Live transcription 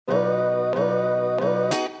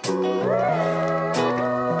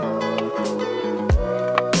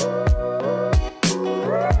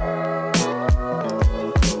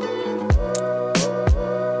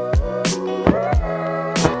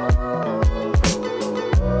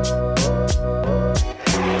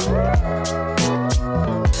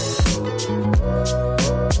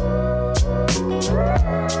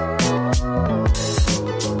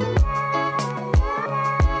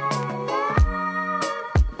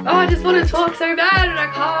Oh, I just want to talk so bad and I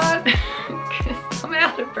can't because I'm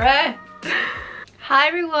out of breath. Hi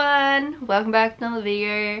everyone, welcome back to another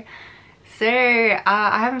video. So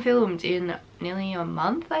I haven't filmed in nearly a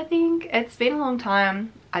month, I think. It's been a long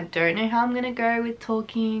time. I don't know how I'm gonna go with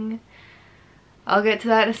talking. I'll get to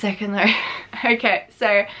that in a second though. Okay,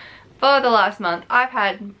 so for the last month I've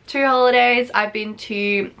had 2 holidays. I've been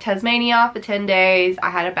to Tasmania for 10 days. I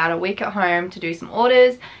had about a week at home to do some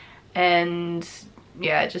orders and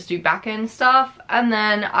yeah, just do back end stuff, and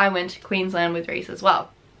then I went to Queensland with Reese as well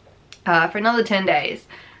for another 10 days.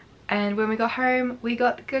 And when we got home we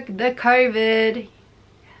got the COVID.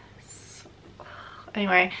 Yes.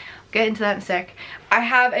 Anyway, I'll get into that in a sec. I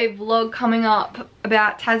have a vlog coming up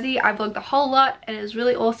about Tassie. I vlogged the whole lot and it was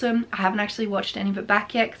really awesome. I haven't actually watched any of it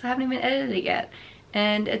back yet because I haven't even edited it yet,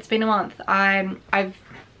 and it's been a month. I've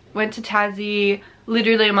went to Tassie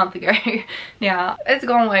literally a month ago. Now it's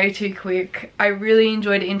gone way too quick. I really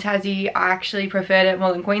enjoyed it in Tassie. I actually preferred it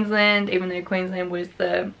more than Queensland, even though Queensland was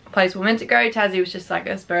the place we were meant to go. Tassie was just like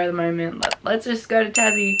a spur of the moment, let's just go to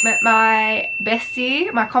Tassie. Met my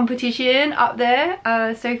bestie, my competition up there,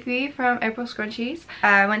 Sophie from April Scrunchies.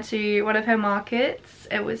 I went to one of her markets.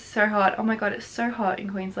 It was so hot. Oh my god, it's so hot in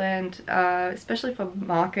Queensland, especially for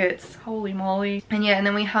markets, holy moly. And yeah, and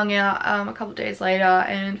then we hung out a couple of days later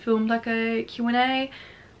and filmed like a Q&A.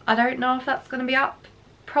 I don't know if that's gonna be up.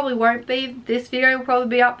 Probably won't be. This video will probably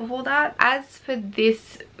be up before that. As for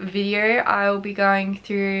this video, I will be going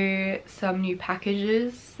through some new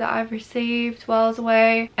packages that I've received while I was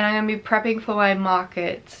away, and I'm gonna be prepping for my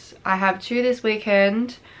market. I have 2 this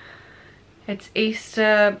weekend. It's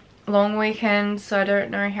Easter long weekend, so I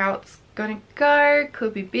don't know how it's gonna go.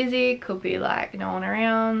 Could be busy, could be like no one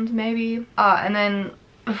around, maybe. And then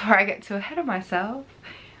before I get too ahead of myself,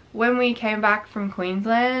 when we came back from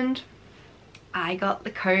Queensland, I got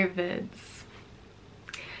the COVIDs.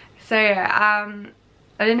 So yeah,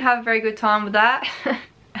 I didn't have a very good time with that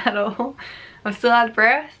at all. I'm still out of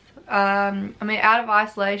breath. I mean, out of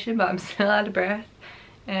isolation, but I'm still out of breath.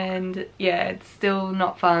 And yeah, it's still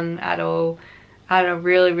not fun at all. I had a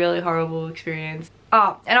really horrible experience.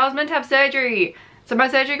 Oh, and I was meant to have surgery. So my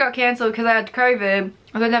surgery got cancelled because I had COVID.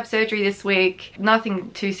 I was going to have surgery this week.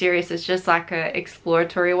 Nothing too serious. It's just like a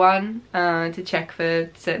exploratory one to check for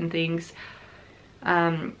certain things.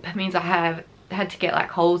 That means I had to get like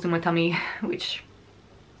holes in my tummy, which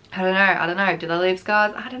I don't know. Did I leave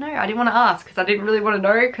scars? I don't know. I didn't want to ask because I didn't really want to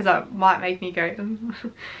know, because that might make me go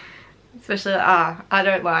especially I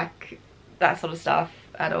don't like that sort of stuff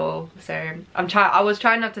at all. So I was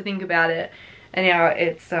trying not to think about it, and now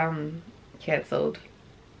it's cancelled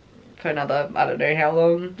for another, I don't know how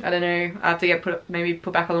long. I don't know. I have to get maybe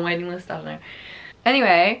put back on the waiting list. I don't know.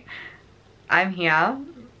 Anyway, I'm here,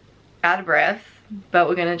 out of breath, but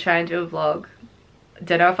we're gonna try and do a vlog.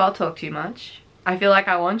 Don't know if I'll talk too much. I feel like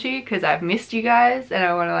I want to because I've missed you guys and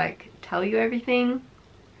I want to like tell you everything.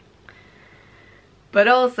 But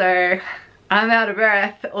also, I'm out of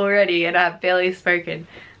breath already and I've barely spoken.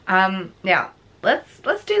 Now, let's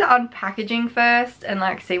do the unpackaging first and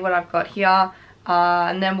like see what I've got here.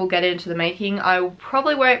 And then we'll get into the making. I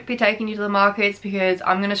probably won't be taking you to the markets because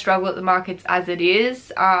I'm going to struggle at the markets as it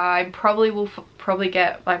is. I probably will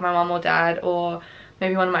get like my mum or dad or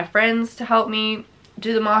maybe one of my friends to help me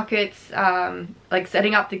do the markets. Like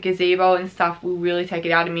setting up the gazebo and stuff will really take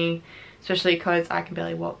it out of me, especially because I can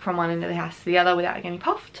barely walk from one end of the house to the other without getting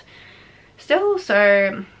puffed still.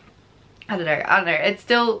 So I don't know, it's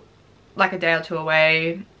still like a day or 2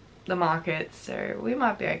 away, the markets, so we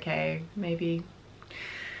might be okay, maybe.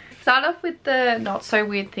 Start off with the not so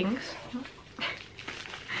weird things.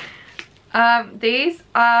 These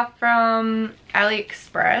are from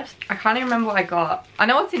AliExpress. I can't even remember what I got. I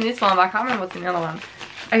know what's in this one, but I can't remember what's in the other one.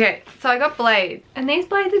 Okay, so I got blades, and these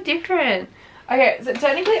blades are different. Okay, so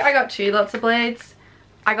technically I got 2 lots of blades.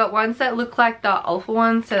 I got ones that look like the alpha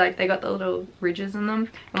ones, so like they got the little ridges in them,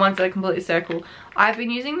 and ones that are completely circle. I've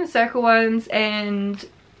been using the circle ones and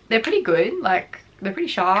they're pretty good, like they're pretty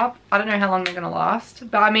sharp. I don't know how long they're gonna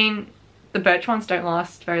last, but I mean the birch ones don't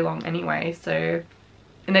last very long anyway, so,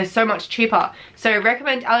 and they're so much cheaper. So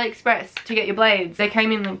recommend AliExpress to get your blades. They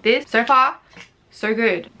came in like this. So far, so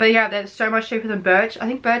good. But yeah, they're so much cheaper than birch. I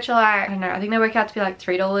think birch are like, I don't know, I think they work out to be like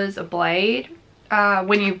 $3 a blade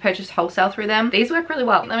when you purchase wholesale through them. These work really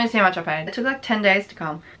well. Let me see how much I paid. It took like 10 days to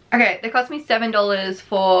come. Okay, they cost me $7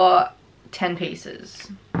 for 10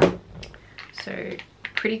 pieces. So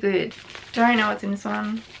pretty good. Don't know what's in this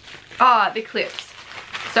one. Oh, the clips.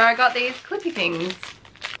 So I got these clippy things,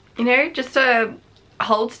 you know, just to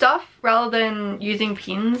hold stuff rather than using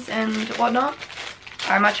pins and whatnot.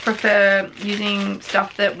 I much prefer using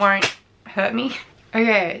stuff that won't hurt me.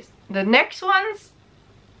 Okay, the next one's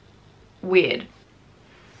weird.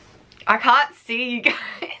 I can't see you guys.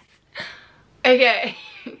 Okay.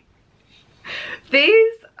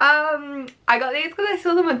 These, I got these because I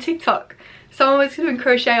saw them on TikTok. Someone was doing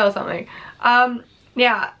crochet or something.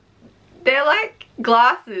 Yeah, they're like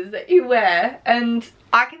glasses that you wear and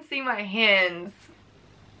I can see my hands.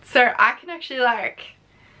 So I can actually, like,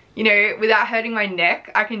 you know, without hurting my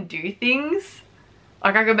neck, I can do things.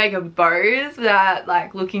 Like I can make a bows without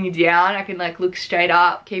like looking down. I can like look straight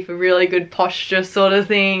up, keep a really good posture sort of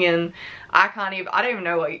thing. And I don't even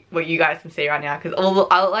know what you guys can see right now because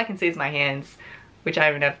all I can see is my hands, which I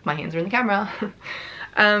don't even know if my hands are in the camera.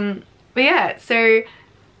 But yeah, so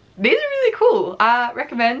these are really cool.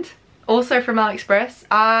 Recommend. Also from AliExpress.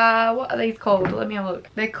 What are these called? Let me have a look.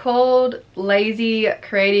 They're called Lazy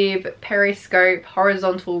Creative Periscope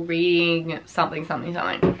Horizontal Reading something something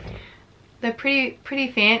something. They're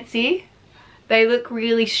pretty fancy. They look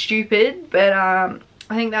really stupid, but I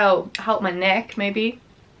think they'll help my neck maybe.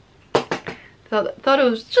 Thought it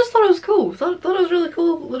was cool. Thought it was really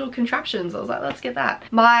cool little contraptions. I was like, let's get that.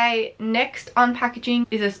 My next unpackaging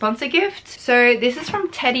is a sponsor gift. So this is from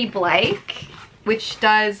Teddy Blake, which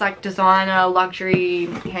does like designer luxury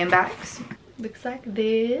handbags. Looks like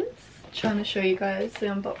this. Trying to show you guys the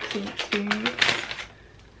unboxing too.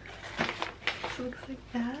 So it looks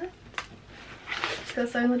like that. It's got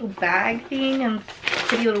its own little bag thing and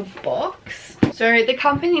pretty little box. So the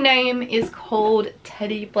company name is called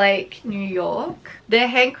Teddy Blake New York. They're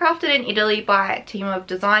handcrafted in Italy by a team of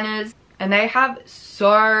designers and they have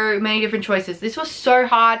so many different choices. This was so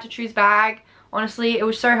hard to choose bag. Honestly, it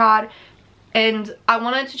was so hard. And I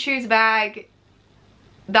wanted to choose a bag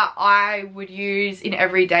that I would use in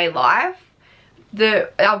everyday life.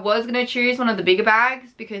 I was going to choose one of the bigger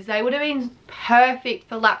bags because they would have been perfect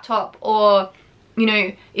for laptop or, you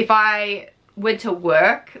know, if I went to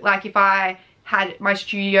work, like if I had my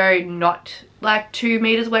studio not like 2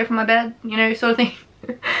 meters away from my bed, you know, sort of thing.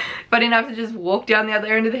 If I didn't have to just walk down the other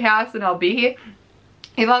end of the house and I'll be here.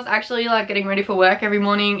 If I was actually like getting ready for work every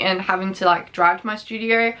morning and having to like drive to my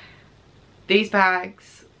studio, these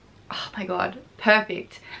bags, oh my god,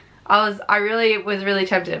 perfect. I really was really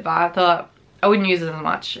tempted, but I thought I wouldn't use it as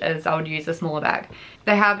much as I would use a smaller bag.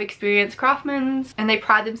 They have experienced craftsmen and they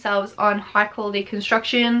pride themselves on high quality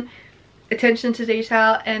construction, attention to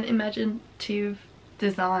detail and imaginative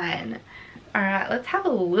design. Alright, let's have a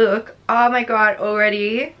look. Oh my god,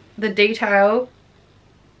 already the detail.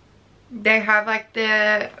 They have like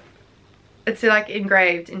it's like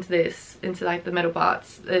engraved into this, into like the metal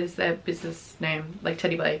parts. Is their business name, like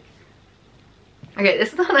Teddy Blake. Okay, this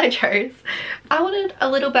is the one I chose. I wanted a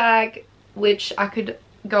little bag which I could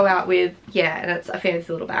go out with. Yeah, and it's a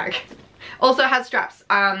fancy little bag. Also it has straps.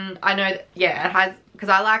 I know that, yeah, it has, because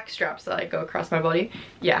I like straps that like go across my body.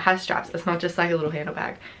 Yeah, it has straps. It's not just like a little handle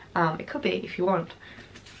bag. It could be if you want.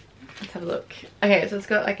 Let's have a look. Okay, so it's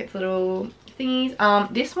got like its little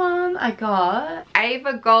thingies. This one I got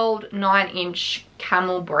Ava Gold 9-inch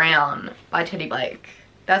Camel Brown by Teddy Blake.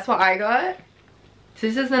 That's what I got. So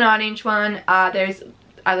this is the 9-inch one. There's,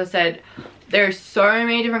 as I said, there's so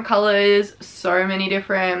many different colors, so many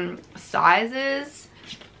different sizes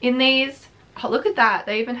in these. Oh, look at that.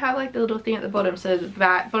 They even have like the little thing at the bottom so the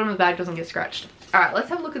bottom of the bag doesn't get scratched. Alright, let's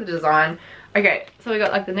have a look at the design. Okay, so we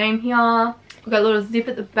got like the name here. We got a little zip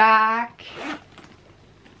at the back.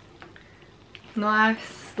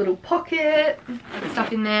 Nice little pocket.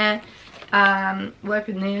 Stuff in there. We'll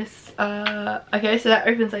open this. Okay, so that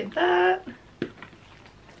opens like that.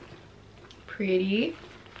 Pretty.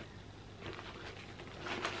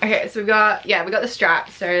 Okay, so we got the strap.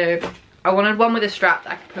 So I wanted one with a strap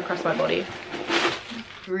that I could put across my body.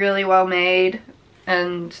 Really well made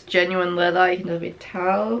and genuine leather. You can definitely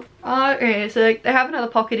tell. Okay, so they have another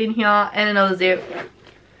pocket in here and another zip.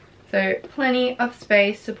 So plenty of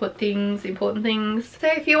space to put things, important things. So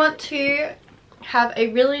if you want to have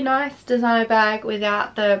a really nice designer bag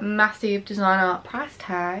without the massive designer price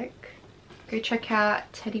tag, go check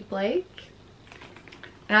out Teddy Blake.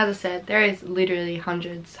 And as I said, there is literally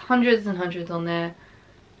hundreds and hundreds on there.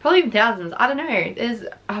 Probably even thousands, I don't know. There's,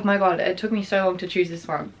 oh my god, it took me so long to choose this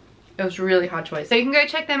one. It was a really hard choice. So you can go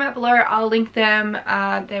check them out below. I'll link them,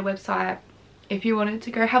 their website, if you wanted to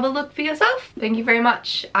go have a look for yourself. Thank you very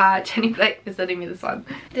much, Teddy Blake, for sending me this one.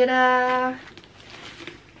 Ta-da!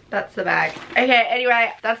 That's the bag. Okay,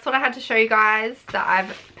 anyway, that's what I had to show you guys that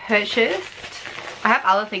I've purchased. I have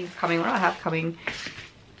other things coming. What do I have coming?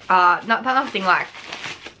 Nothing like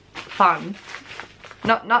fun.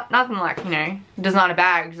 Nothing like, you know, designer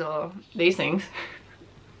bags or these things.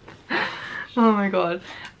 Oh my god.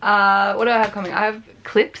 What do I have coming? I have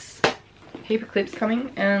clips heap of clips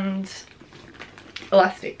coming and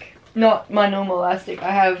elastic. Not my normal elastic.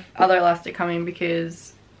 I have other elastic coming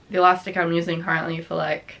because the elastic I'm using currently for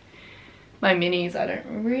like my minis I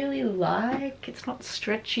don't really like. It's not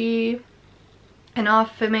stretchy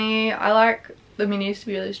enough for me. I like the minis to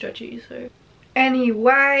be really stretchy. So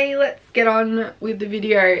anyway, let's get on with the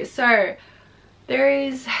video. So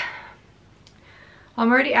I'm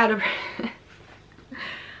already out of breath.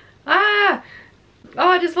 Oh,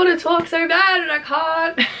 I just want to talk so bad and I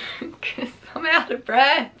can't because I'm out of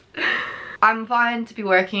breath. I'm fine to be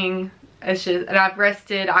working. It's just, and I've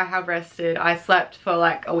rested. I have rested. I slept for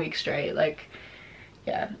like a week straight. Like,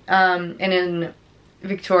 yeah. And in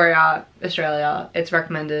Victoria, Australia, it's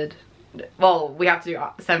recommended. Well, we have to do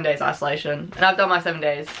 7 days isolation, and I've done my 7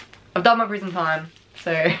 days. I've done my prison time,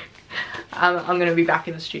 so I'm gonna be back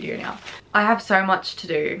in the studio now. I have so much to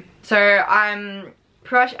do. So I'm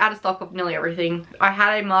pretty much out of stock of nearly everything. I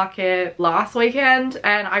had a market last weekend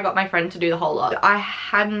and I got my friend to do the whole lot. I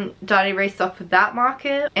hadn't done any restock for that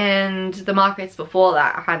market, and the markets before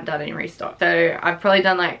that I hadn't done any restock. So I've probably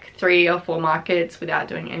done like 3 or 4 markets without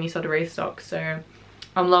doing any sort of restock. So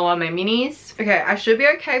I'm low on my minis. Okay, I should be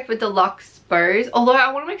okay for deluxe bows. Although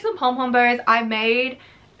I want to make some pom-pom bows. I made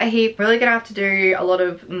a heap. Really gonna have to do a lot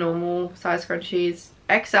of normal size scrunchies.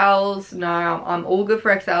 XLs, no, I'm all good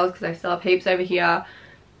for XLs because I still have heaps over here.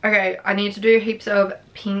 Okay, I need to do heaps of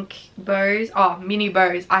pink bows. Oh, mini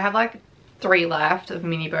bows. I have like 3 left of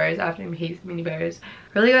mini bows. I have to do heaps of mini bows.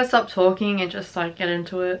 Really gotta stop talking and just like get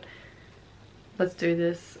into it. Let's do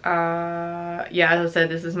this. Yeah, as I said,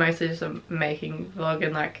 this is mostly just a making vlog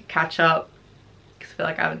and like catch up. Because I feel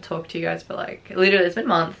like I haven't talked to you guys for like, literally it's been a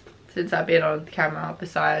month since I've been on camera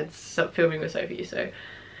besides filming with Sophie. So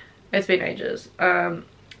it's been ages. Alright,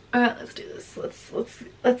 let's do this.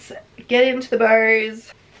 Let's get into the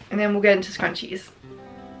bows. And then we'll get into scrunchies.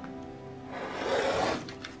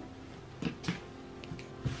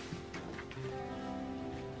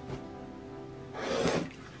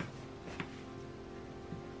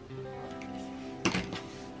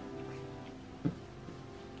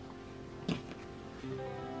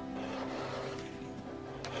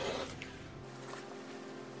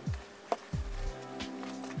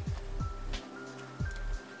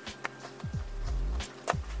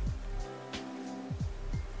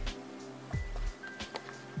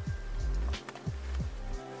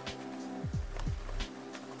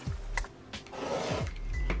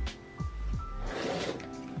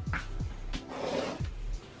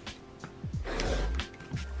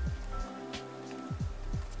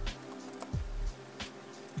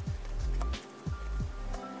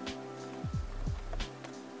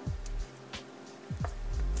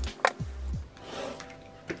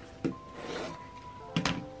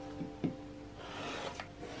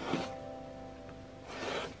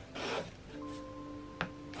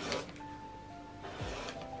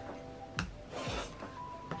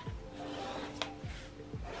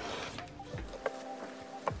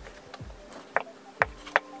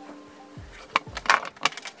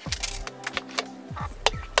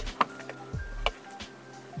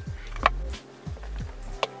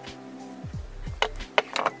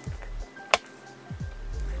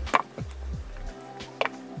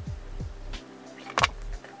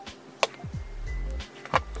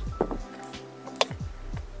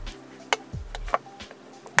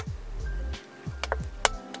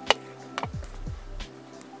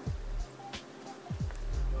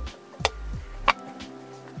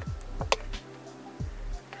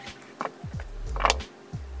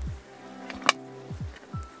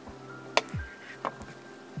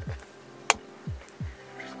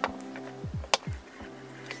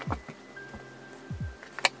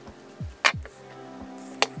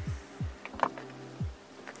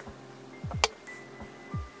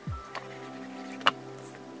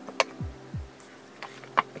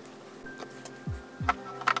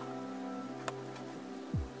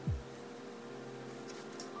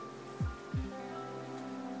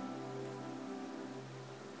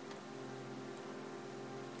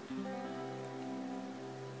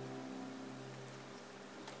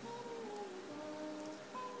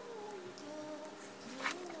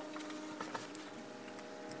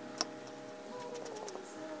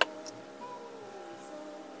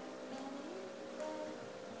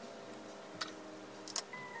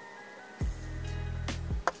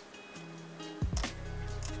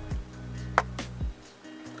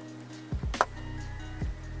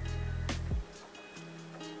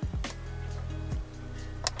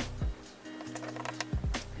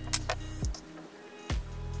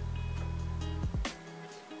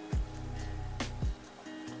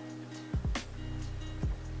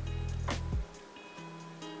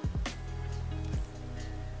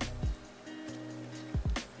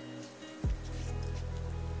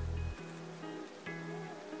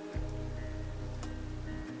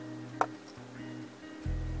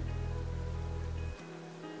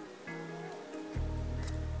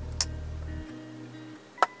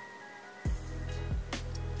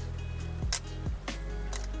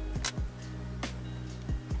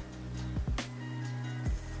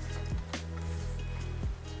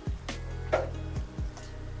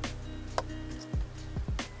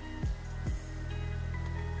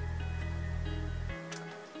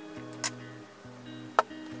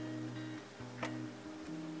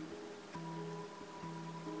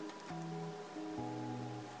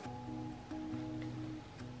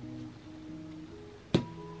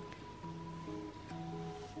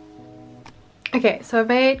 Okay, so I've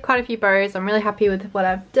made quite a few bows. I'm really happy with what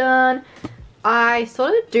I've done. I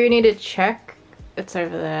sort of do need to check, it's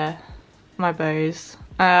over there, my bows.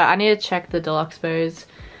 I need to check the deluxe bows.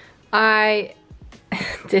 I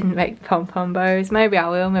didn't make pom-pom bows. Maybe I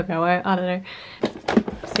will, maybe I won't, I don't know.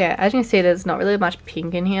 So yeah, as you can see, there's not really much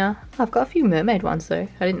pink in here. Oh, I've got a few mermaid ones though.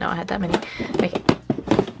 I didn't know I had that many. Okay.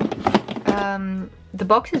 The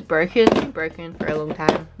box is broken. It's been broken for a long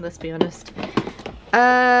time, let's be honest.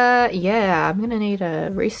 Yeah, I'm gonna need to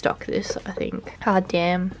restock this, I think. God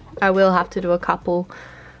damn. I will have to do a couple.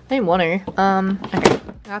 I didn't want to. Okay.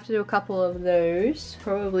 I have to do a couple of those.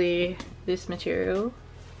 Probably this material.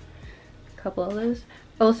 A couple others.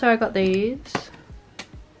 Also, I got these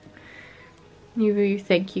new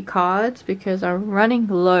thank you cards because I'm running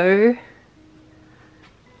low.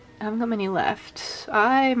 I haven't got many left.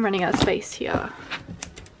 I'm running out of space here.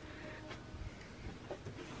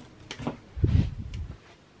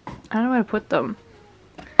 I don't know where to put them.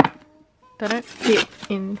 They don't fit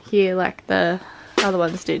in here like the other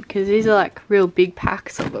ones did because these are like real big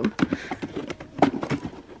packs of them.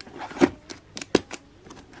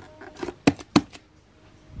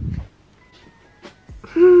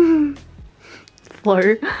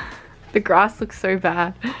 Flow. The grass looks so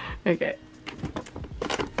bad. Okay.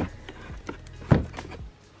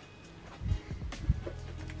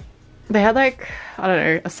 They had like, I don't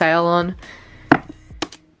know, a sale on.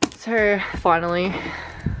 So finally,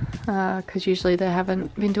 because usually they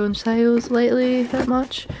haven't been doing sales lately that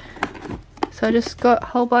much. So I just got a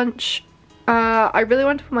whole bunch. I really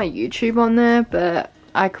wanted to put my YouTube on there, but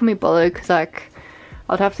I couldn't be bothered because like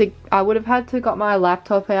I would have had to got my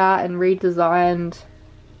laptop out and redesigned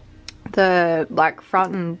the like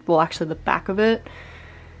front and, well, actually the back of it.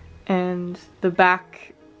 And the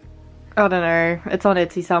back, I don't know, it's on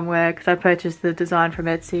Etsy somewhere because I purchased the design from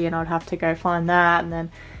Etsy and I'd have to go find that, and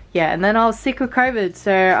then yeah, and then I was sick with COVID,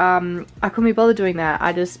 so I couldn't be bothered doing that.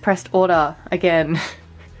 I just pressed order again.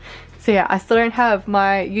 So yeah, I still don't have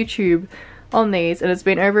my YouTube on these, and it's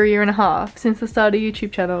been over 1.5 years since I started a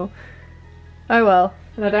YouTube channel. Oh well.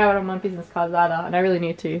 And I don't have it on my business cards either, and I really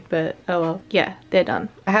need to, but oh well. Yeah, they're done.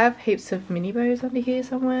 I have heaps of mini bows under here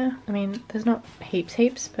somewhere. I mean, there's not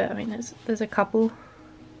heaps, but I mean, there's a couple.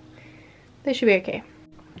 They should be okay.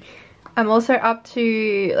 I'm also up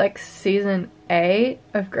to like season 8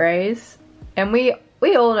 of Grays, and we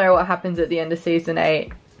all know what happens at the end of season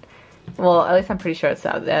 8. Well, at least I'm pretty sure it's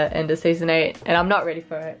at the end of season 8, and I'm not ready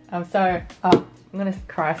for it. I'm gonna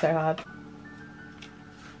cry so hard.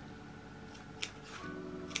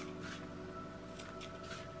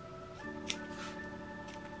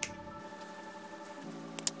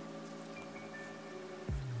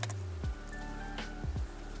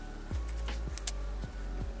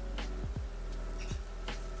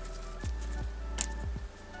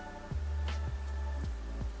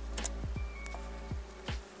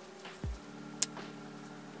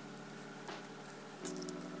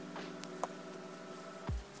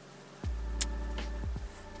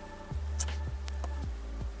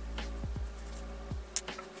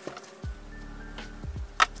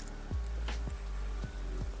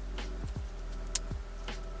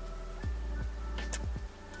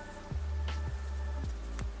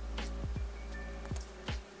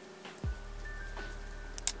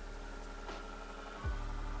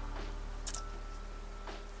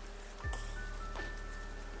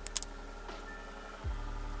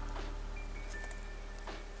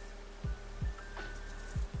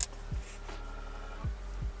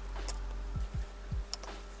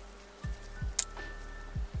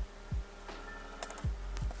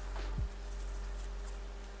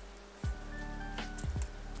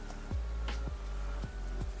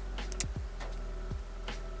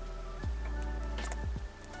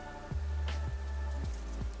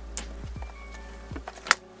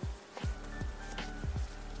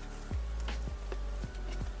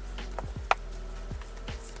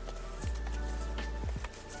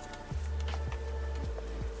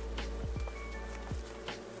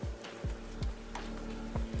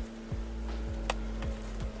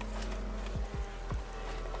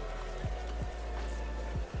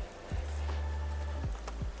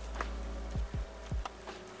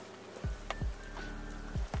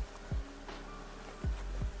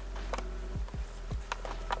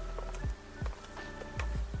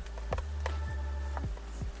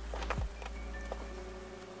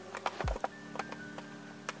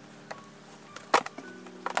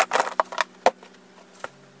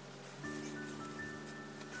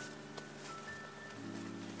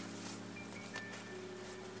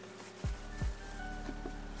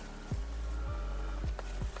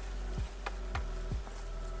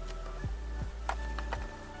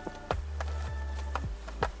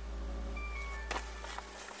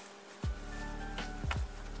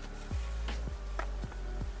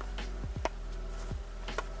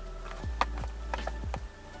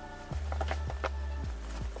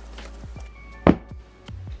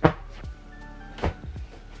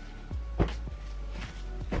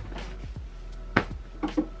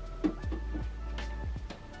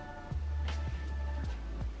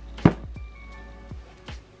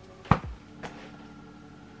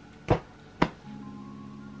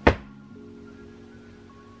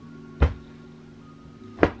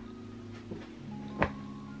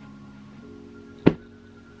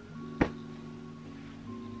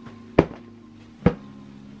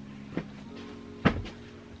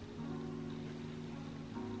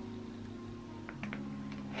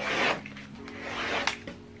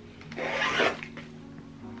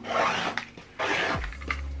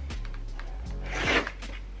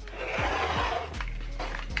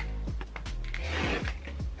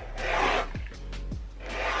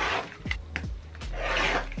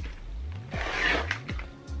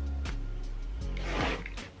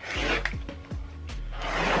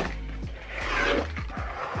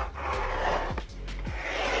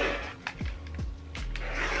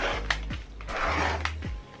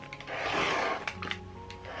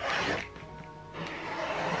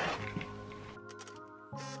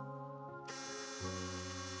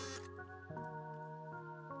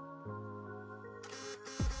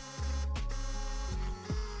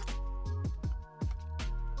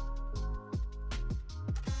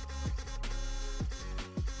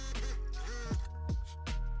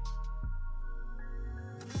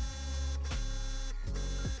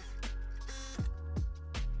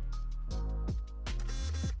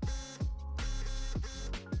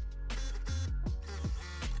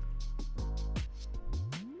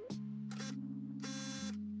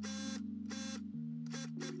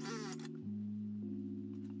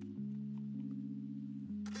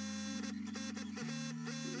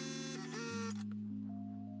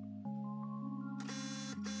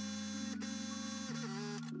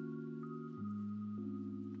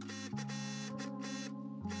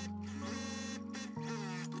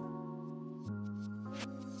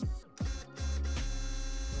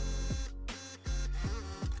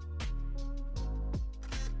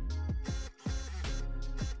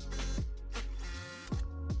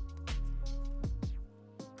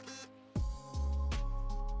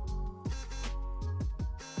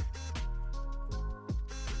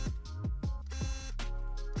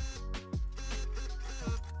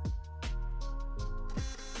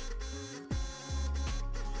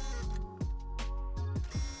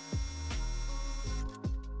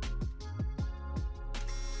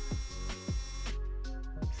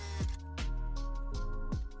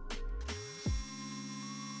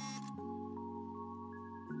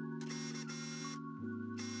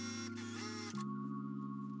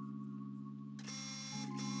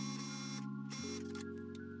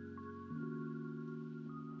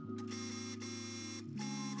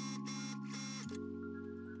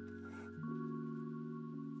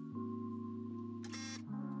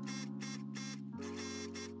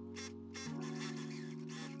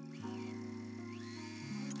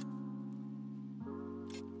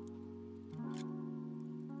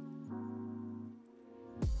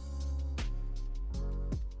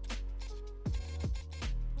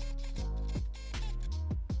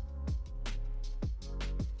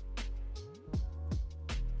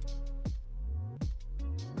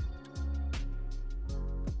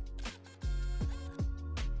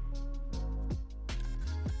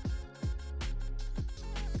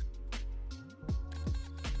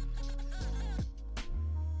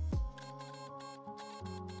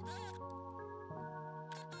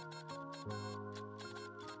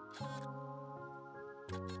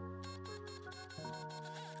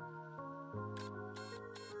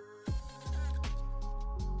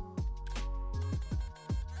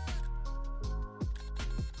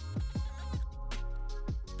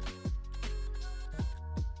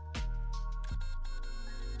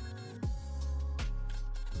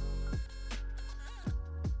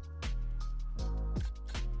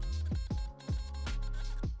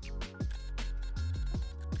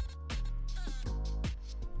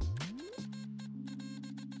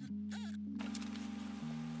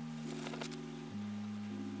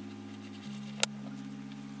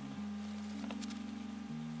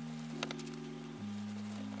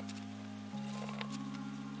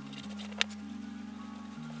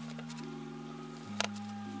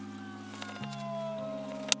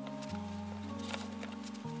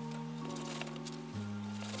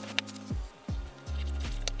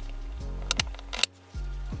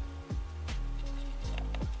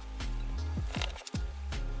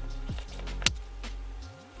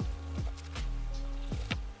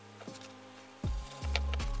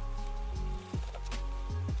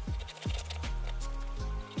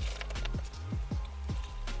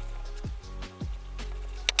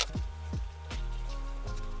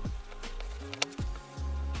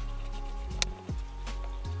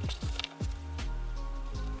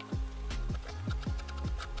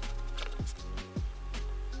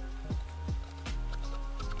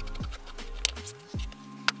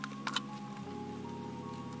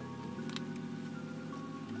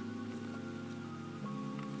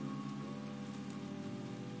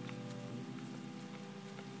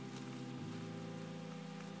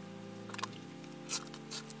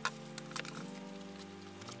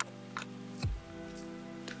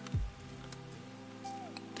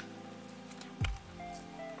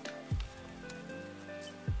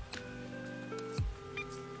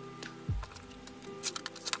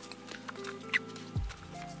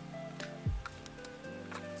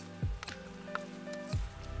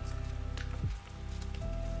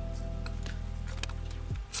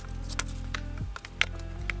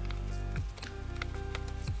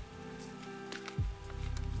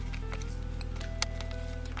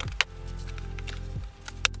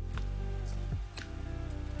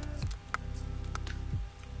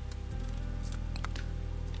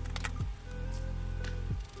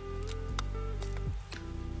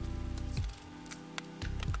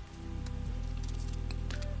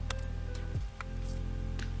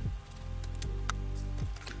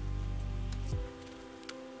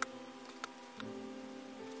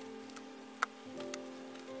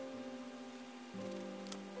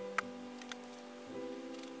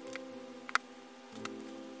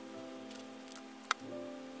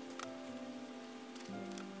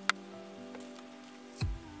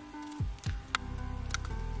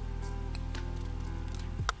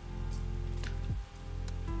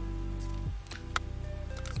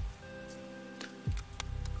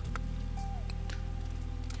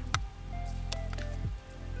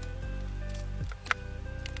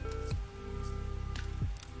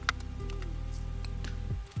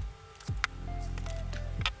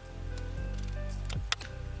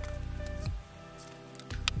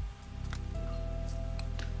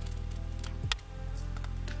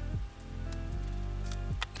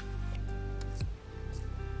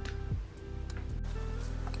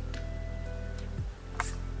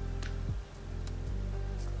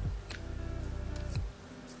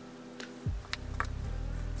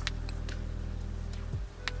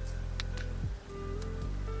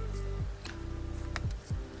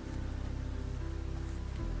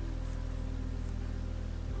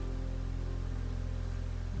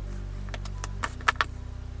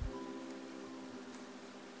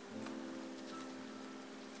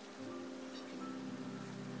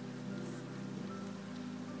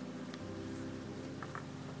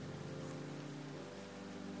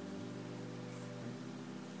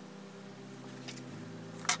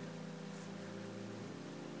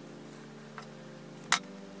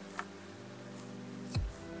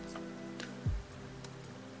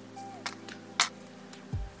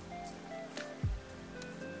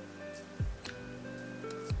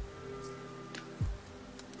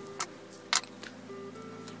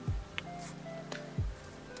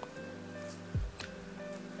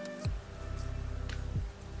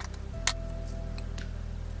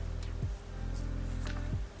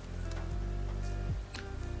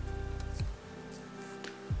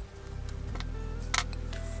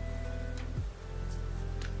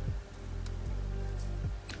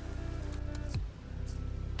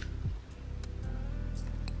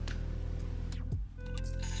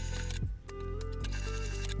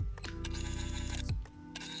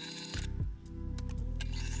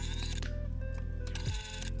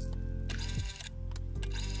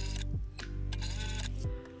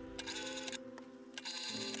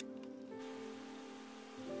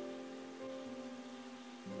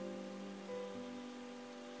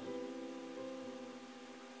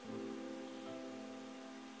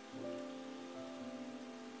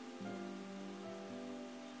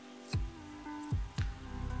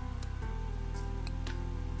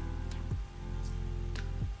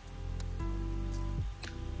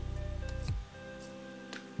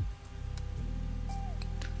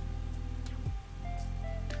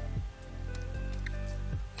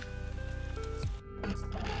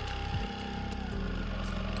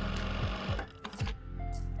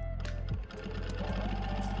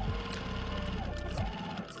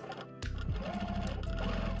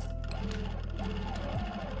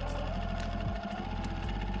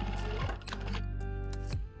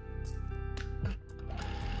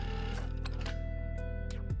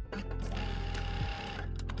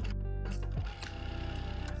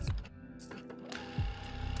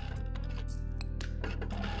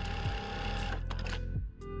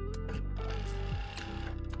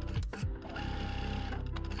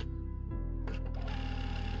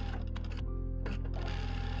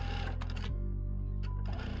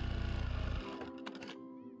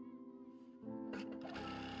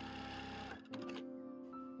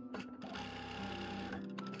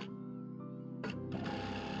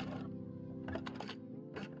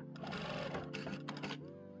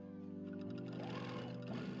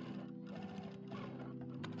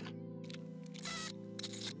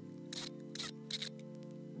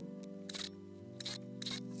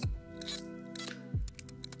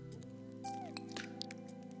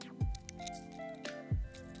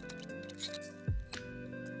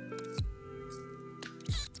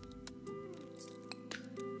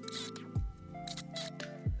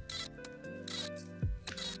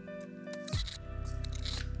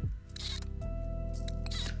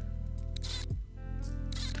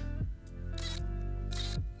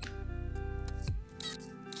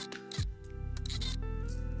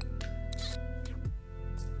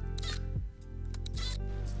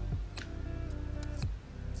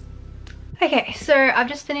 Okay, so I've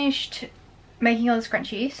just finished making all the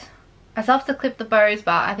scrunchies. I still have to clip the bows,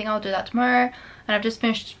 but I think I'll do that tomorrow. And I've just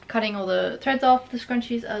finished cutting all the threads off the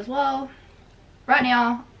scrunchies as well. Right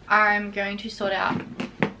now, I'm going to sort out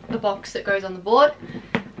the box that goes on the board.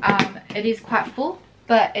 It is quite full,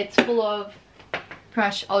 but it's full of pretty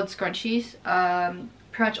much odd scrunchies.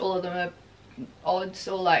 Pretty much all of them are odds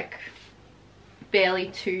or like barely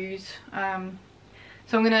twos. So I'm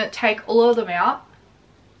gonna take all of them out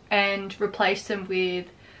and replace them with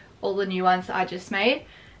all the new ones that I just made.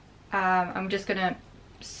 I'm just gonna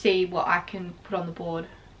see what I can put on the board,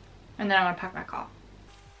 and then I'm gonna pack my car.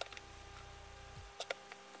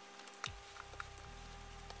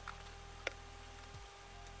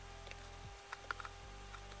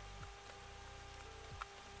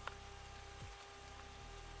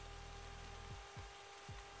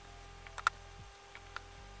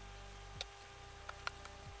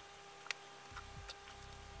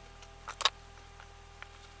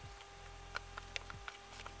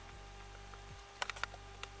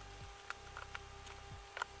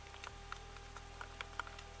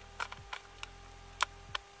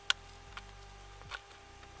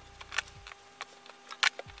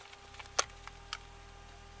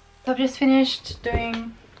 So I've just finished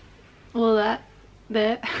doing all of that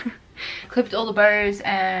there. Clipped all the bows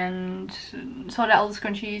and sorted out all the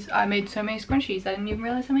scrunchies. I made so many scrunchies, I didn't even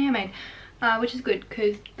realize how many I made, which is good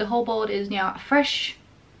because the whole board is now fresh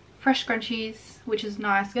scrunchies, which is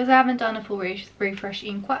nice because I haven't done a full refresh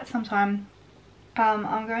in quite some time.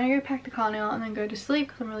 I'm going to go pack the car now and then go to sleep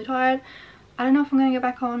because I'm really tired. I don't know if I'm going to get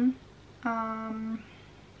back on.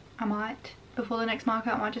 I might. Before the next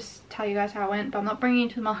market, I might just tell you guys how I went, but I'm not bringing you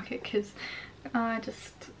to the market because I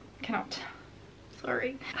just cannot.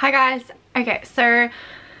 Sorry. Hi guys. Okay, so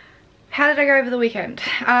how did I go over the weekend?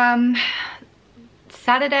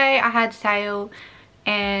 Saturday I had sale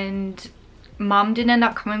and Mum didn't end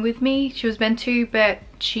up coming with me. She was meant to, but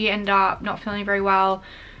she ended up not feeling very well,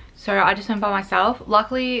 so I just went by myself.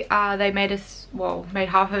 Luckily they made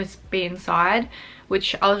half of us be inside,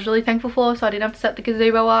 which I was really thankful for, so I didn't have to set the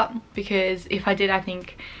gazebo up, because if I did, I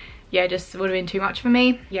think, yeah, just would have been too much for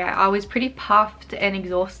me. Yeah, I was pretty puffed and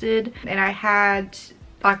exhausted, and I had,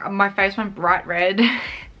 like, my face went bright red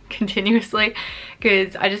continuously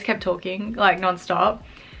because I just kept talking like non-stop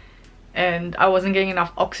and I wasn't getting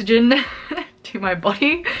enough oxygen to my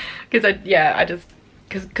body because I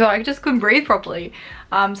just couldn't breathe properly.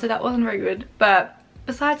 So that wasn't very good, but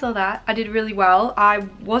besides all that, I did really well. I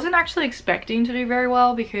wasn't actually expecting to do very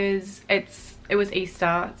well because it was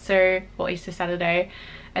Easter, Easter Saturday,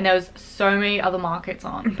 and there was so many other markets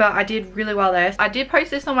on, but I did really well there. I did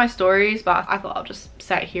post this on my stories, but I thought I'll just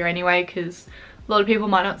say it here anyway because a lot of people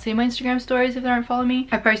might not see my Instagram stories if they don't follow me.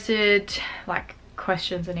 I posted like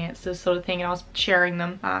questions and answers sort of thing, and I was sharing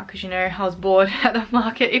them because, you know, I was bored at the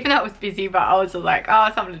market, even though it was busy, but I was just like,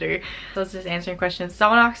 oh, something to do. So I was just answering questions.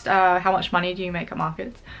 Someone asked how much money do you make at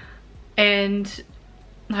markets, and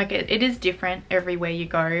like it is different everywhere you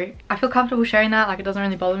go. I feel comfortable sharing that, like it doesn't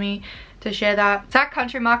really bother me to share that. It's at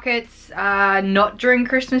country markets, not during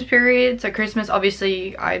Christmas period. So Christmas,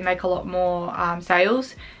 obviously I make a lot more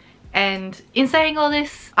sales, and in saying all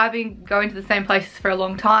this, I've been going to the same places for a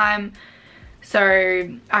long time. So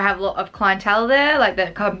I have a lot of clientele there, like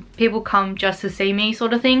that people come just to see me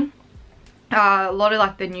sort of thing. A lot of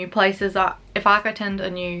like the new places are, if I attend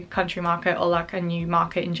a new country market or like a new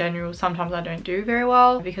market in general, sometimes I don't do very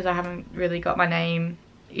well because I haven't really got my name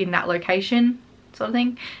in that location sort of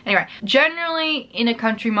thing. Anyway, generally in a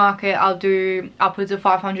country market I'll do upwards of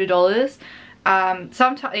 $500.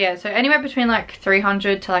 Sometimes, yeah, so anywhere between like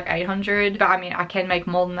 300 to like 800, but I mean I can make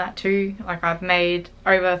more than that too. Like I've made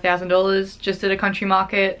over $1,000 just at a country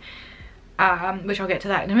market, which I'll get to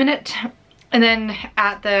that in a minute. And then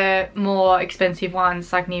at the more expensive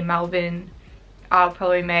ones like near Melbourne, I'll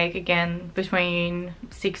probably make again between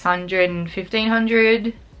 600 and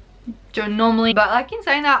 1500 normally. But like in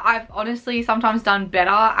saying that, I've honestly sometimes done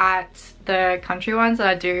better at the country ones than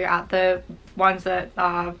I do at the ones that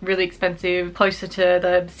are really expensive, closer to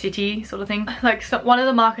the city sort of thing. Like one of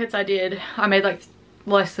the markets I did, I made like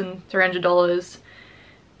less than $300,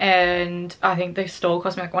 and I think the store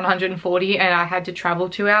cost me like $140, and I had to travel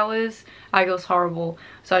 2 hours. Like it was horrible,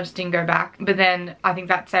 so I just didn't go back. But then I think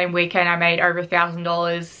that same weekend I made over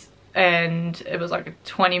 $1,000, and it was like a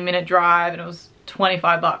 20-minute drive, and it was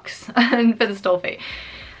 25 bucks for the store fee.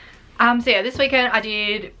 So yeah, this weekend I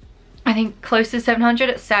did, I think, close to 700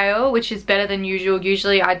 at sale, which is better than usual.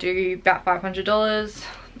 Usually I do about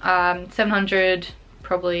 $500. 700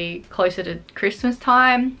 probably closer to Christmas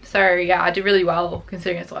time. So yeah, I did really well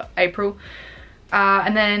considering it's like April.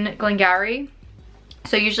 And then Glengarry,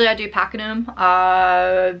 So usually I do Pakenham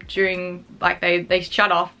during, like, they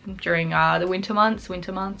shut off during the winter months,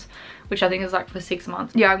 which I think is like for 6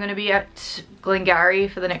 months. Yeah, I'm going to be at Glengarry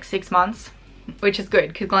for the next 6 months, which is good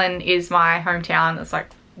because Glen is my hometown. It's like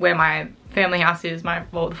where my family house is,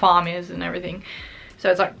 well, the farm is and everything. So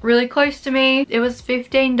it's like really close to me. It was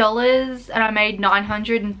 $15 and I made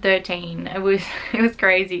 913. It was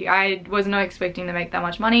crazy. I was not expecting to make that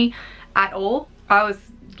much money at all. I was,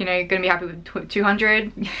 you know, gonna be happy with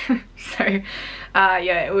 200. So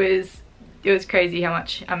yeah, it was crazy how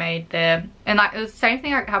much I made there. And like it was the same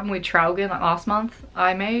thing that happened with Traralgon like last month.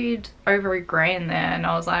 I made over $1,000 there, and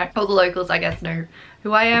I was like, all the locals I guess know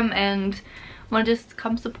who I am and want to just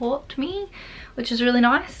come support me, which is really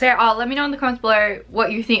nice. So let me know in the comments below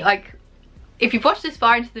what you think. Like, if you've watched this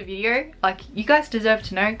far into the video, like, you guys deserve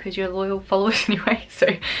to know because you're loyal followers anyway. So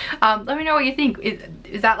let me know what you think.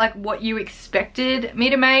 Is that like what you expected me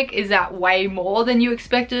to make? Is that way more than you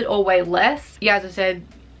expected or way less? Yeah, as I said,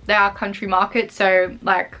 they are country markets, so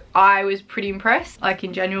like I was pretty impressed, like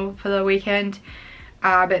in general for the weekend,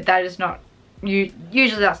 but that is not,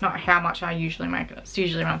 usually that's not how much I usually make. It's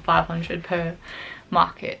usually around 500 per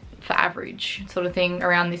market for average sort of thing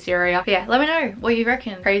around this area. But yeah, let me know what you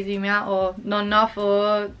reckon. Crazy amount or not enough,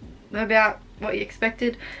 or about what you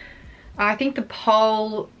expected. I think the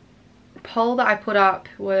poll that I put up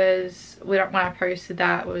was, when I posted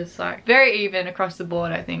that, was like very even across the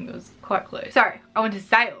board. I think it was quite close. So I went to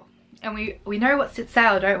sale, and we know what's at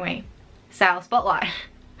sale, don't we? Sale Spotlight.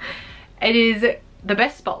 It is the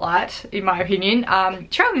best spotlight in my opinion.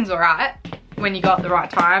 Traralgon's alright when you go at the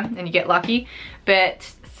right time and you get lucky, but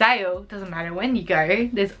sale doesn't matter when you go,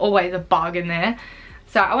 there's always a bargain there.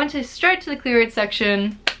 So I went straight to the clearance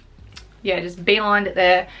section. Yeah, just beelined it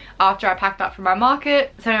there after I packed up from my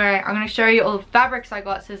market. So anyway, I'm going to show you all the fabrics I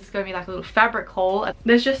got. So this is going to be like a little fabric haul.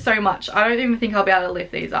 There's just so much. I don't even think I'll be able to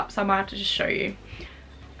lift these up, so I might have to just show you.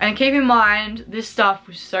 And keep in mind, this stuff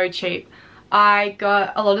was so cheap. I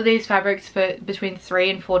got a lot of these fabrics for between $3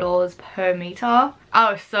 and $4 per meter.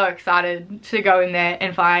 I was so excited to go in there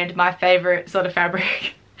and find my favorite sort of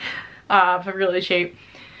fabric for really cheap.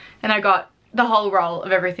 And I got the whole roll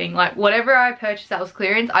of everything. Like whatever I purchased that was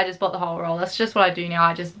clearance, I just bought the whole roll. That's just what I do now.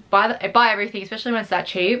 I just buy everything, especially when it's that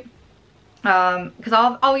cheap, because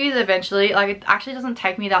I'll use it eventually. Like it actually doesn't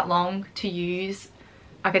take me that long to use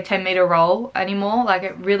like a 10-meter roll anymore. Like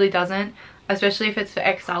it really doesn't, especially if it's for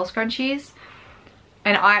XL scrunchies.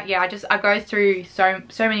 And I go through so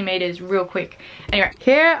many meters real quick. Anyway,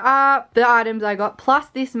 here are the items I got, plus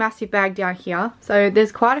this massive bag down here. So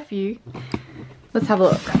there's quite a few. Let's have a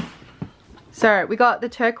look. So we got the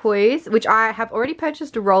turquoise, which I have already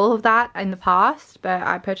purchased a roll of that in the past, but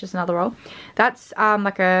I purchased another roll. That's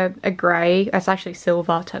like a grey. That's actually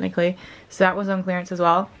silver technically, so that was on clearance as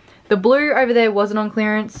well. The blue over there wasn't on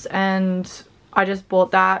clearance, and I just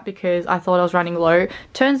bought that because I thought I was running low.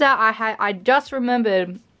 Turns out I just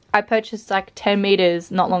remembered I purchased like 10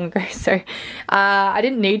 meters not long ago, so I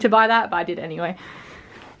didn't need to buy that, but I did anyway.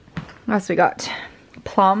 What else we got?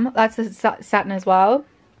 Plum, that's a satin as well.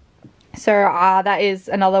 So that is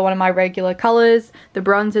another one of my regular colors. The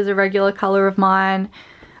bronze is a regular color of mine.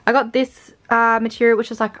 I got this material,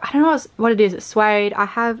 which is like, I don't know what it is. It's suede. I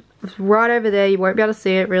have it's right over there. You won't be able to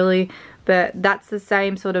see it really, but that's the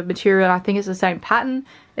same sort of material. I think it's the same pattern.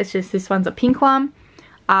 It's just this one's a pink one.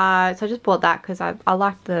 So I just bought that because I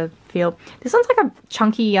like the feel. This one's like a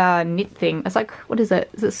chunky knit thing. It's like, what is it?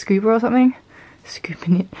 Is it scuba or something?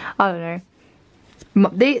 Scuba knit. I don't know.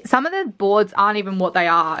 Some of the boards aren't even what they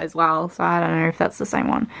are as well, so I don't know if that's the same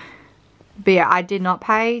one. But yeah, I did not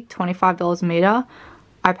pay $25 a meter.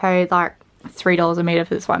 I paid like $3 a meter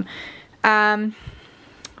for this one.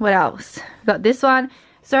 What else? Got this one.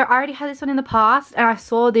 So I already had this one in the past, and I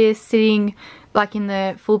saw this sitting like in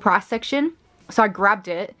the full price section, so I grabbed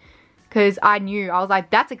it because I was like,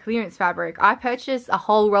 that's a clearance fabric. I purchased a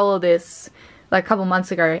whole roll of this like a couple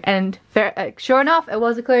months ago, and sure enough, it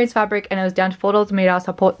was a clearance fabric, and it was down to $4 a meter.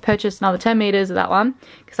 So I purchased another 10 meters of that one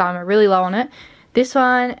because I'm really low on it. This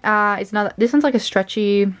one is another. This one's like a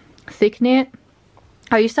stretchy, thick knit.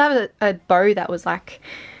 I used to have a bow that was like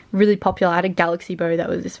really popular. I had a galaxy bow that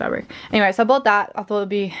was this fabric. Anyway, so I bought that. I thought it'd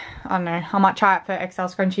be, I don't know, I might try it for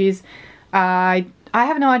XL scrunchies. I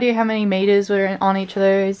have no idea how many meters were on each of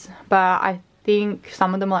those, but I think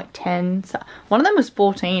some of them were like 10. So one of them was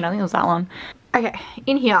 14. I think it was that one. Okay,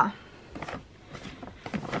 in here.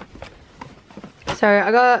 So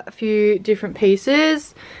I got a few different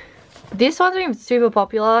pieces. This one's been super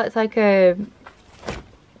popular. It's like a,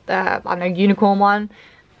 I don't know, unicorn one.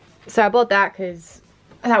 So I bought that because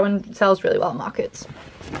that one sells really well in markets.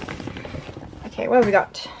 Okay, what have we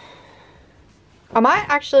got? I might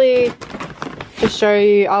actually just show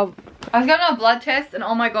you. I was going on a blood test and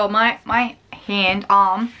oh my god, my hand,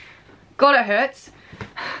 arm, god it hurts.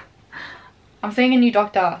 I'm seeing a new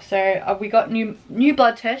doctor, so we got new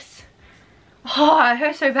blood tests. Oh, it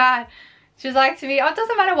hurts so bad. She was like to me, oh, it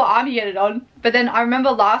doesn't matter what arm you get it on. But then I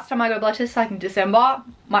remember last time I got a blood test, like in December,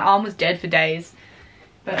 my arm was dead for days.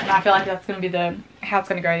 But I feel like that's going to be how it's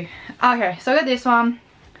going to go. Okay, so I got this one.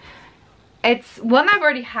 It's one I've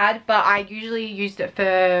already had, but I usually used it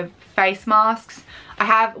for face masks. I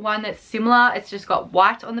have one that's similar. It's just got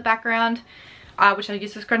white on the background, which I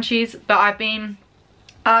use for scrunchies. But I've been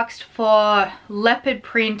asked for leopard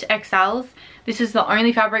print XLs. This is the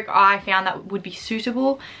only fabric I found that would be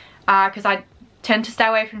suitable, because I tend to stay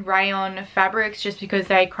away from rayon fabrics just because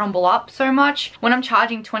they crumble up so much. When I'm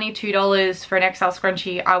charging $22 for an XL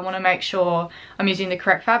scrunchie, I want to make sure I'm using the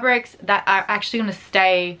correct fabrics that are actually going to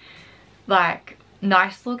stay like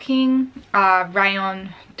nice looking.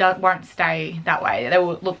 Rayon won't stay that way. They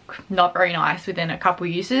will look not very nice within a couple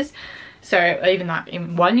uses, so even like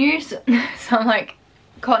in one use. So I'm like,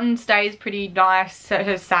 cotton stays pretty nice, so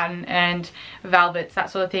does satin and velvets, that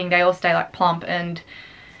sort of thing. They all stay like plump and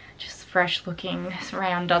just fresh looking. This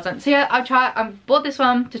rayon doesn't. So yeah, I bought this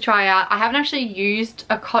one to try out. I haven't actually used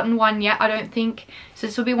a cotton one yet, I don't think. So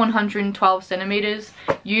this will be 112 centimeters.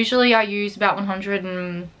 Usually I use about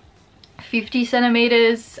 150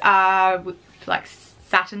 centimeters with like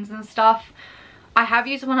satins and stuff. I have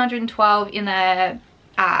used 112 in the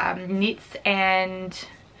knits and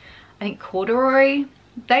I think corduroy.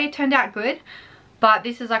 They turned out good, but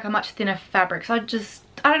this is like a much thinner fabric, so I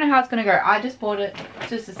don't know how it's gonna go. I just bought it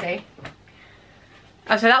just to see.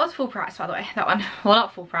 Oh, so that was full price, by the way, that one. Well,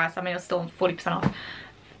 not full price, I mean, it was still 40% off.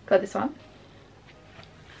 Got this one.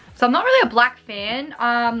 So I'm not really a black fan,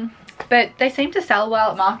 but they seem to sell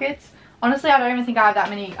well at markets. Honestly, I don't even think I have that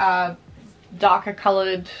many darker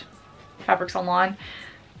coloured fabrics online.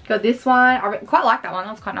 Got this one. I quite like that one.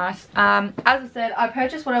 That was quite nice. As I said, I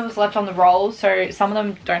purchased whatever's left on the rolls, so some of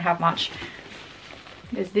them don't have much.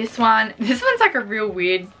 There's this one. This one's like a real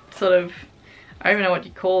weird sort of, I don't even know what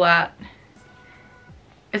you call that.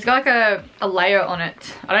 It's got like a layer on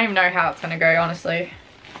it. I don't even know how it's gonna go, honestly.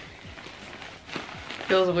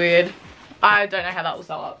 Feels weird. I don't know how that will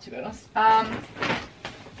sell up, to be honest.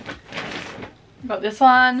 Got this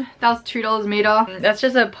one. That was $2 a meter. That's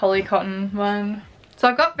just a poly cotton one. So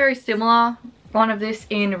I've got very similar one of this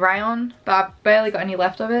in rayon, but I've barely got any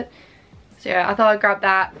left of it. So yeah, I thought I'd grab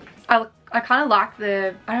that. I kind of like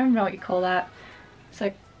the, I don't know what you call that. It's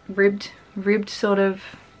like ribbed sort of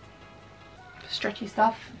stretchy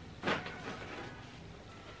stuff.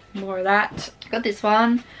 More of that. Got this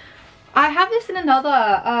one. I have this in another,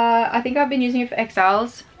 I think I've been using it for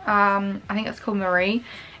XLs. I think it's called Marie.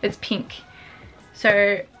 It's pink. So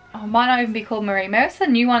it might not even be called Marie. Maybe it's the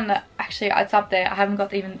new one that actually it's up there. I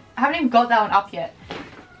haven't even got that one up yet.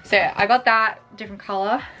 So yeah, I got that different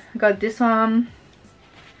color. I got this one.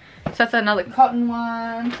 So that's another cotton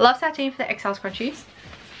one. I love sateen for the XL scrunchies.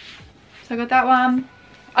 So I got that one.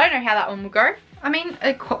 I don't know how that one will go. I mean,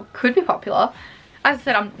 it could be popular. As I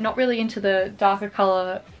said, I'm not really into the darker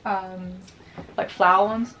color, like flower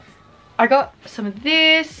ones. I got some of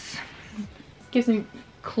this. Gives me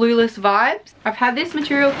Clueless vibes. I've had this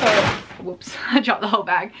material for, whoops, I dropped the whole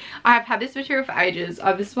bag. I have had this material for ages.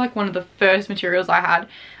 This is like one of the first materials I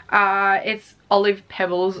had. It's Olive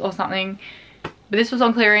Pebbles or something. But this was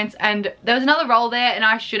on clearance, and there was another roll there, and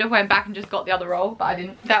I should have went back and just got the other roll, but I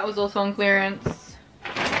didn't. That was also on clearance.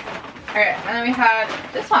 Okay, and then we had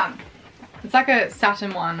this one. It's like a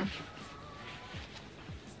satin one.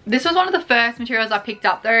 This was one of the first materials I picked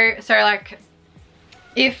up though, so like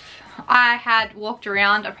if I had walked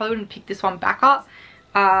around, I probably wouldn't pick this one back up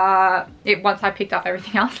once I picked up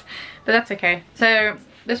everything else, but that's okay. So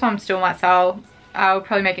this one still might sell. I'll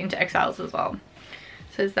probably make it into XLs as well.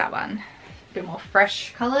 So there's that one. A bit more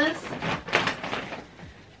fresh colours.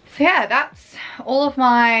 So yeah, that's all of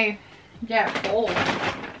my fall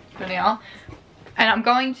for now. And I'm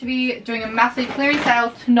going to be doing a massive clearance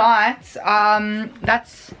sale tonight.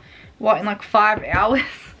 That's what, in like 5 hours?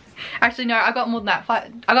 Actually no, I got more than that.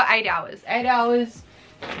 I got 8 hours. 8 hours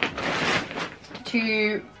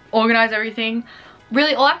to organize everything.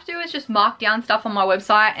 Really, all I have to do is just mark down stuff on my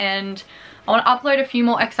website, and I want to upload a few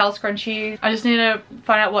more XL scrunchies. I just need to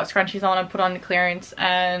find out what scrunchies I want to put on the clearance.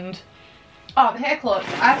 And oh, the hair claws.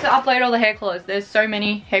 I have to upload all the hair claws. There's so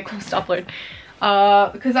many hair claws to upload.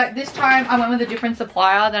 Because like this time I went with a different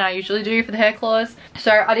supplier than I usually do for the hair claws.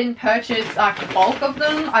 So I didn't purchase like the bulk of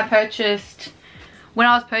them. I purchased, when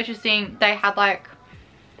I was purchasing, they had like,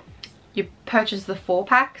 you purchase the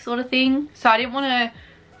 4-pack sort of thing. So I didn't want to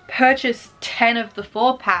purchase 10 of the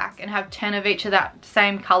 4-pack and have 10 of each of that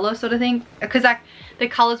same color sort of thing, because like the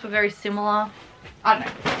colors were very similar. I don't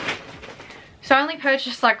know. So I only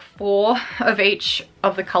purchased like 4 of each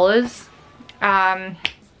of the colors.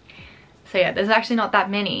 So yeah, there's actually not that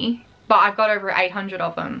many, but I've got over 800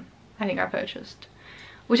 of them I think I purchased,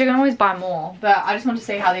 which I can always buy more, but I just want to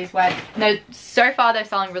see how these went. No, so far they're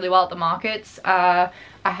selling really well at the markets. I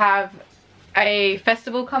have a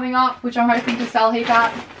festival coming up which I'm hoping to sell heap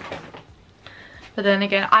at, but then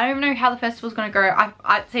again I don't even know how the festival's going to go.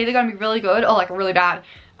 It's either going to be really good or like really bad.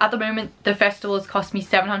 At the moment the festival has cost me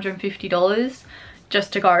 $750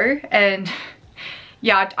 just to go, and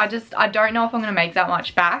yeah, I don't know if I'm going to make that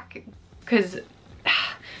much back, because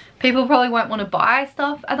people probably won't want to buy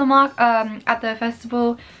stuff at the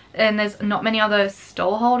festival, and there's not many other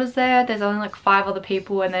stall holders there. There's only like 5 other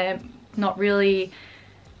people, and they're not really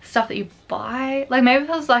stuff that you buy. Like maybe if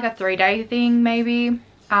it was like a 3-day thing, maybe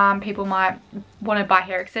people might want to buy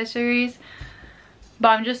hair accessories, but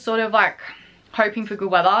I'm just sort of like hoping for good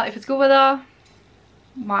weather. If it's good weather,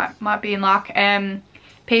 might be in luck. And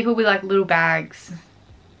people with like little bags,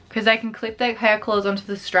 because they can clip their hair claws onto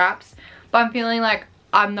the straps, but I'm feeling like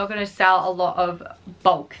I'm not going to sell a lot of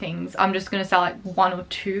bulk things. I'm just going to sell like 1 or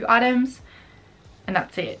 2 items, and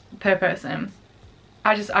that's it per person.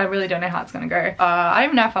 I really don't know how it's going to go. I don't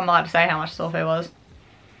even know if I'm allowed to say how much store fare was.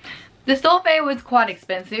 The store fare was quite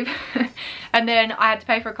expensive. And then I had to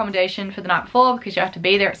pay for accommodation for the night before, because you have to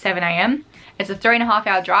be there at 7 AM. It's a 3.5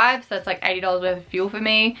 hour drive, so it's like $80 worth of fuel for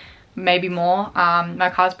me, maybe more. My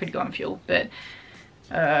car's pretty good on fuel, but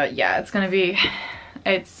yeah, it's gonna be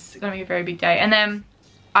a very big day. And then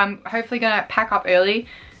I'm hopefully gonna pack up early,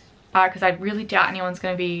 because I really doubt anyone's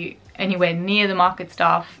gonna be anywhere near the market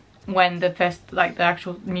stuff when the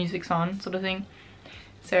actual music's on, sort of thing.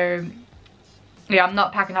 So yeah, I'm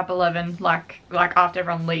not packing up 11 like after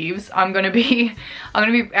everyone leaves. I'm gonna be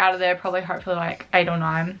out of there probably hopefully like 8 or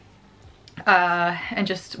 9, and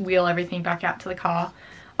just wheel everything back out to the car.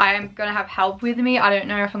 I am gonna have help with me. I don't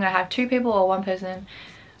know if I'm gonna have 2 people or 1 person.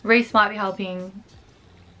 Reese might be helping,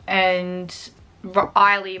 and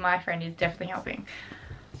Eiley, my friend, is definitely helping.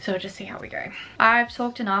 So we'll just see how we go. I've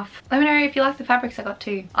talked enough. Let me know if you like the fabrics I got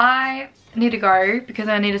too. I need to go because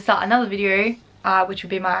I need to start another video, which would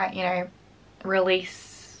be my, you know,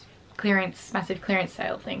 release clearance, massive clearance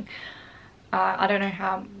sale thing. I don't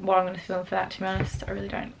know what I'm going to film for that, to be honest. I really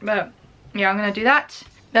don't. But yeah, I'm going to do that.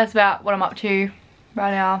 That's about what I'm up to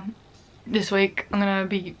right now. This week I'm going to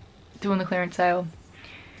be doing the clearance sale.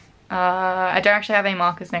 I don't actually have any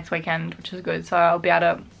markers next weekend, which is good, so I'll be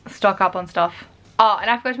able to stock up on stuff. Oh, and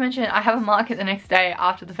I forgot to mention, I have a market the next day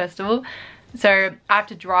after the festival, so I have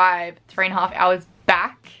to drive 3.5 hours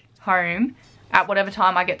back home at whatever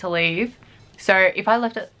time I get to leave. So if I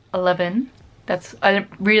left at 11,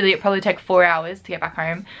 it'd probably take 4 hours to get back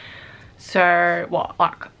home. So what,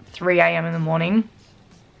 like 3 AM in the morning,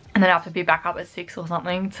 and then I have to be back up at 6 or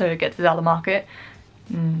something to get to the other market.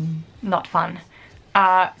 Not fun.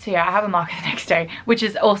 So yeah, I have a market the next day, which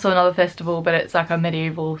is also another festival, but it's like a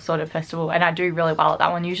medieval sort of festival, and I do really well at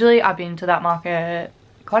that one usually. I've been to that market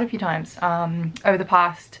quite a few times over the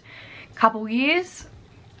past couple years.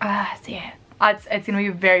 So yeah, it's gonna be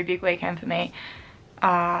a very big weekend for me,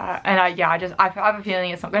 and I have a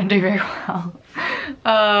feeling it's not gonna do very well.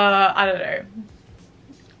 I don't know.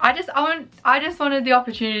 I just wanted the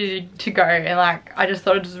opportunity to go, and like I just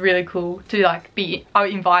thought it was really cool to like be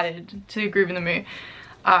invited to Groove in the Moo.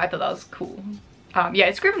 I thought that was cool. Yeah,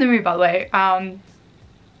 it's Groove in the Moo, by the way. Let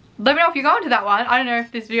me know if you're going to that one. I don't know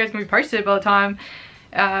if this video is gonna be posted by the time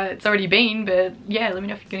it's already been, but yeah, let me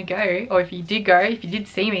know if you're gonna go, or if you did go, if you did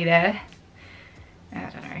see me there. I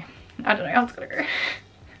don't know how it's gonna go.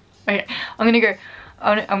 Okay, I'm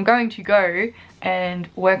going to go and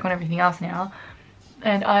work on everything else now.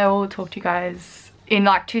 And I will talk to you guys in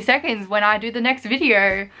like 2 seconds when I do the next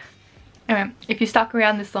video. Anyway, if you stuck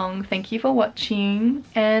around this long, thank you for watching,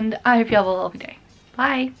 and I hope you have a lovely day.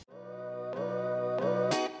 Bye.